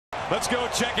Let's go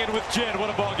check in with Jen. What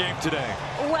a ball game today.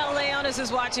 Well, Leonys is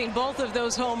watching both of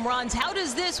those home runs. How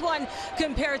does this one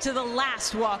compare to the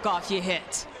last walk-off you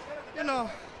hit? You know,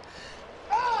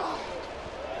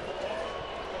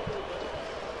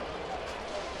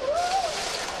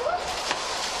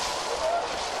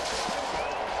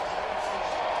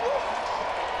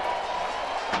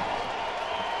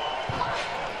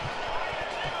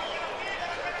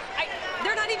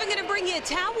 they're not even going to bring you a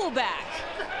towel back.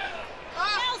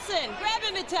 Nelson, grab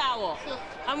him a towel.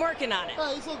 I'm working on it.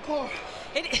 It's so cold.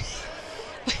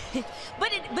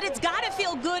 But it's got to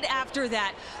feel good after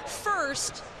that.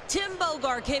 First, Tim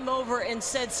Bogart came over and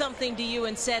said something to you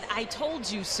and said, "I told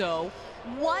you so."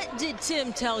 What did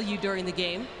Tim tell you during the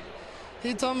game?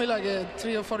 He told me like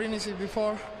 3 or 4 innings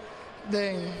before,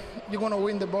 then you're going to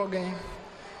win the ball game.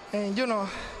 And, you know,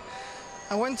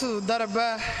 I went to that at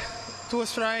bat, 2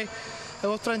 strike. I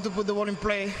was trying to put the ball in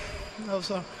play.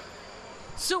 Also.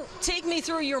 So take me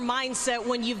through your mindset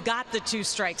when you've got the 2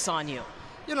 strikes on you.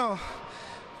 You know,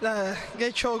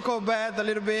 get choked up bad a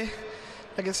little bit.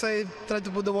 Like I say, try to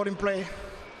put the ball in play.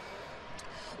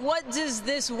 What does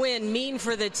this win mean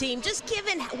for the team, just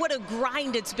given what a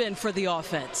grind it's been for the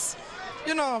offense?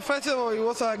 You know, first of all, it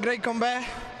was a great comeback.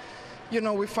 You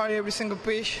know, we fired every single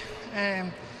pitch,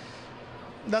 and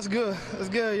that's good. That's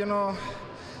good, you know.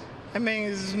 I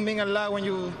mean, it means a lot when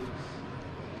you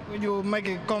make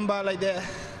a comeback like that.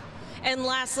 And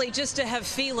lastly, just to have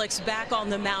Felix back on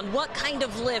the mound, what kind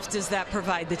of lift does that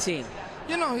provide the team?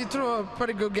 You know, he threw a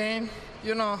pretty good game,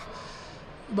 you know,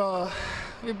 but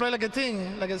we play like a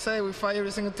team. Like I said, we fight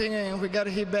every single thing, and we got to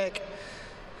hit back.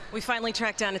 We finally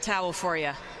tracked down a towel for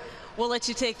you. We'll let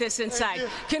you take this inside.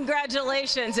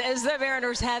 Congratulations, as the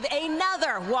Mariners have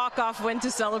another walk-off win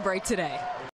to celebrate today.